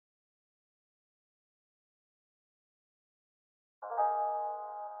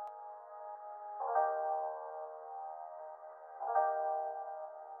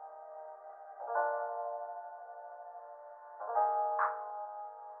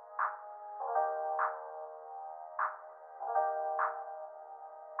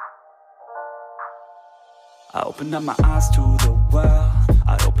I open up my eyes to the world,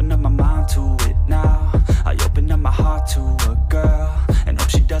 I open up my mind to it now. I open up my heart to a girl, and hope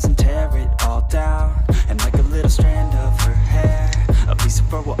she doesn't tear it all down. And like a little strand of her hair, a piece of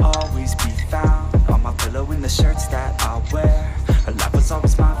her will always be found on my pillow in the shirts that I wear. Her laugh was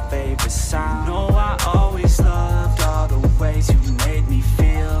always my favorite sound. No, I always loved all the ways you made me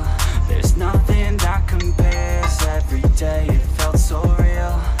feel. There's nothing that compares, every day it felt so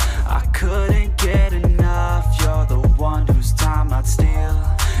real. I couldn't get enough, you're the one whose time I'd steal.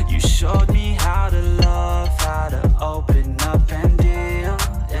 You showed me how to love, how to open up and deal,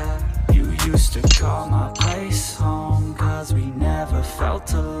 yeah. You used to call my place home, cause we never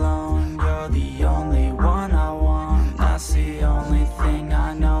felt alone. You're the only one I want, that's the only thing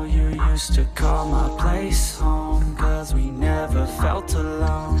I know. You used to call my place home, cause we never felt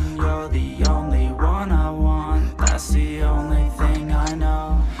alone. You're the only one I want, that's the only thing I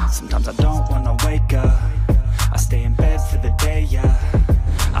know. Sometimes I don't wanna wake up, I stay in bed for the day, yeah.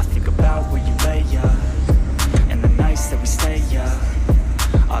 I think about where you lay, yeah, and the nights that we stay, yeah.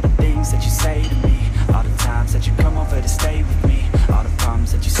 All the things that you say to me, all the times that you come over to stay with me, all the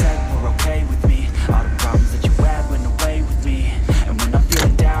problems that you said were okay with me, all the problems that you had went away with me. And when I'm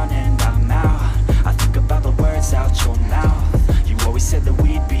feeling down and I'm out, I think about the words out your mouth. You always said that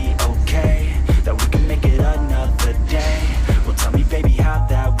we'd be okay, that we can make it another day. Well, tell me, baby, how'd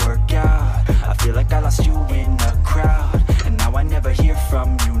that work out? I feel like I lost you in a crowd, and now I never hear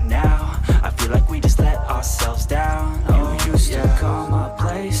from you now. I feel like we just let ourselves down. You used to call my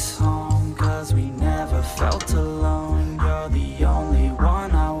place home, cause we never felt alone. You're the only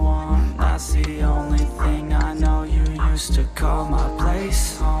one I want, that's the only thing I know. You used to call my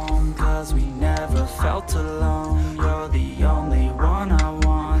place home, cause we never felt alone. You're the only one I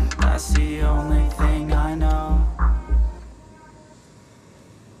want, that's the only thing I know.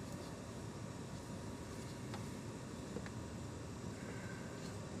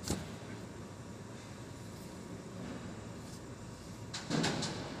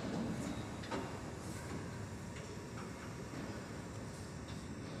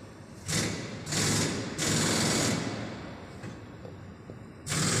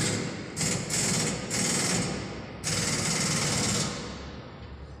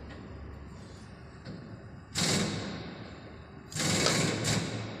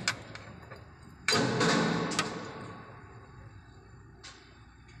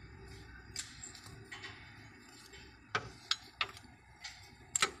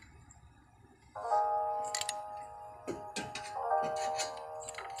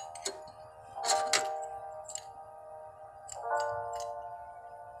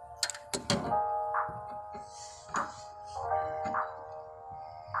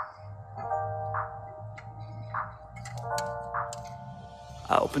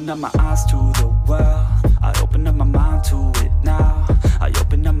 I open up my eyes to the world, I open up my mind to it now. I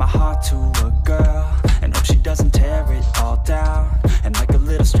open up my heart to a girl, and hope she doesn't tear it all down. And like a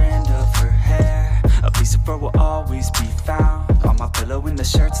little strand of her hair, a piece of her will always be found on my pillow in the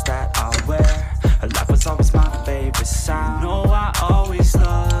shirts that I wear. Her laugh was always my favorite sound. No, I always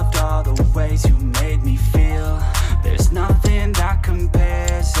loved all the ways you made me feel. There's nothing that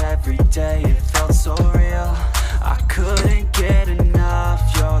compares, every day it felt so real. I couldn't get enough,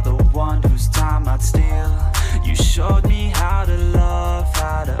 you're the one whose time I'd steal. You showed me how to love,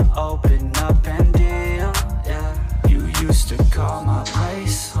 how to open up and deal, yeah. You used to call my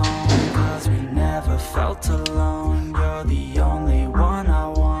place home, cause we never felt alone. You're the only one I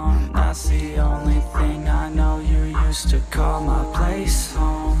want, that's the only thing I know. You used to call my place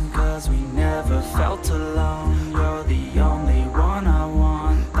home, cause we never felt alone. You're the only one I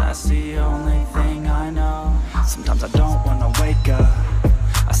want, that's the only thing I know. Sometimes I don't wanna wake up,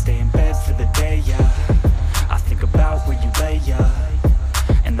 I stay in bed for the day, yeah. I think about where you lay, yeah,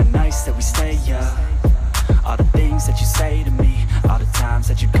 and the nights that we stay, yeah. All the things that you say to me, all the times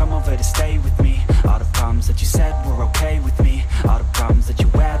that you come over to stay with me, all the problems that you said were okay with me, all the problems that you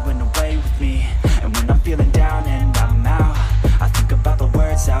had went away with me. And when I'm feeling down and I'm out, I think about the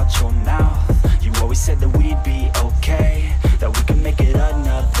words out your mouth. You always said that we'd be okay, that we can make it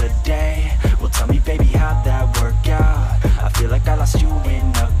another day. Well, tell me, baby, how'd that work out? I feel like I lost you in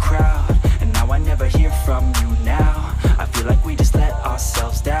a crowd, and now I never hear from you now. I feel like we just let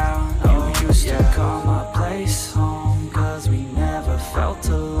ourselves down. You used to call my place home, cause we never felt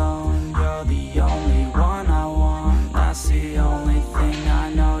alone. You're the only one I want, that's the only thing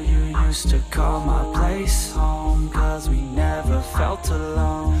I know. You used to call my place home, cause we never felt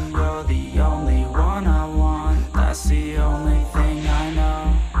alone. You're the only one I want, that's the only thing I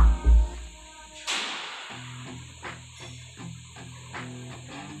know.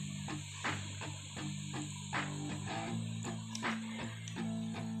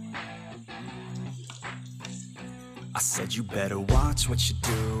 said you better watch what you're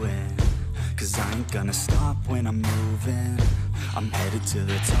doing, 'cause I ain't gonna stop when I'm moving. I'm headed to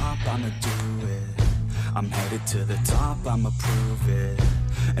the top, I'ma do it. I'm headed to the top, I'ma prove it.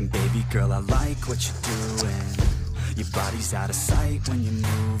 And baby girl, I like what you're doing. Your body's out of sight when you're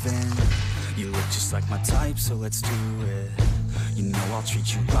moving. You look just like my type, so let's do it. You know I'll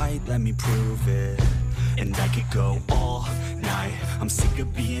treat you right, let me prove it. And I could go all night, I'm sick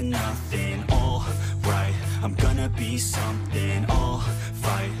of being nothing. All right, I'm gonna be something. I'll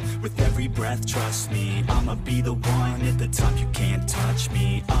fight with every breath, trust me. I'ma be the one at the top, you can't touch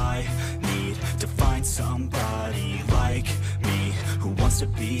me. I need to find somebody like me, who wants to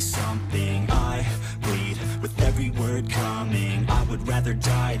be something. I bleed with every word coming. I would rather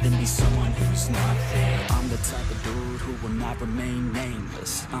die than be someone who's nothing. I'm the type of dude who will not remain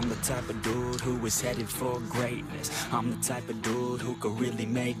nameless. I'm the type of dude who is headed for greatness. I'm the type of dude who could really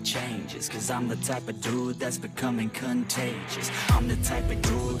make changes, 'cause I'm the type of dude that's becoming contagious. I'm the type of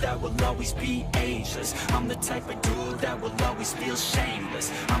dude that will always be ageless. I'm the type of dude that will always feel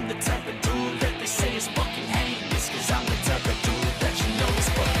shameless. I'm the type of dude that they say is fucking heinous, 'cause I'm the type of dude that you know is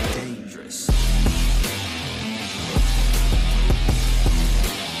fucking dangerous.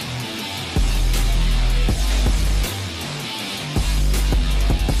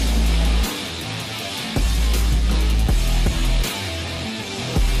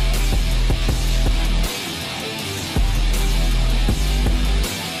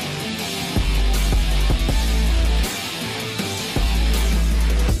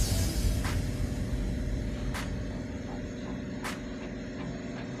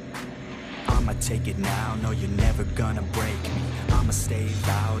 I'ma take it now, no you're never gonna break me. I'ma stay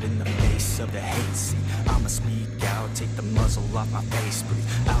loud in the face of the hate. See, I'ma speak out, take the muzzle off my face.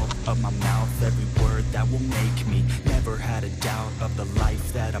 Breathe out of my mouth every word that will make me. Never had a doubt of the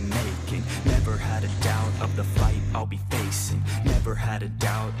life that I'm making. Never had a doubt of the fight I'll be facing. Never had a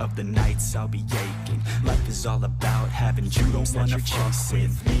doubt of the nights I'll be aching. Life is all about having dreams that you're chasing.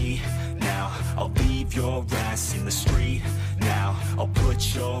 With me now, I'll leave your ass in the street now. I'll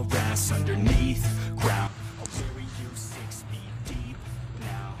put your ass underneath ground. I'll bury you 6 feet deep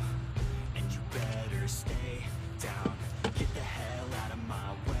now, and you better stay down. Get the hell out of my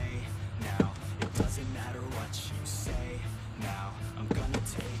way now. It doesn't matter what you say now. I'm gonna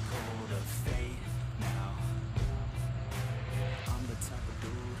take hold of fate now. I'm the type of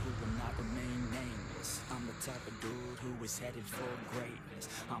dude who will not remain nameless. I'm the type of dude who is headed for greatness.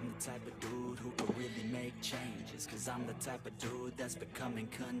 I'm the type of dude who could really make changes, 'cause I'm the type of dude that's becoming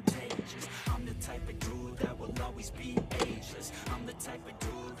contagious. I'm the type of dude that will always be ageless. I'm the type of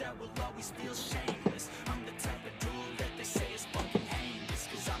dude that will always feel shameless. I'm the type of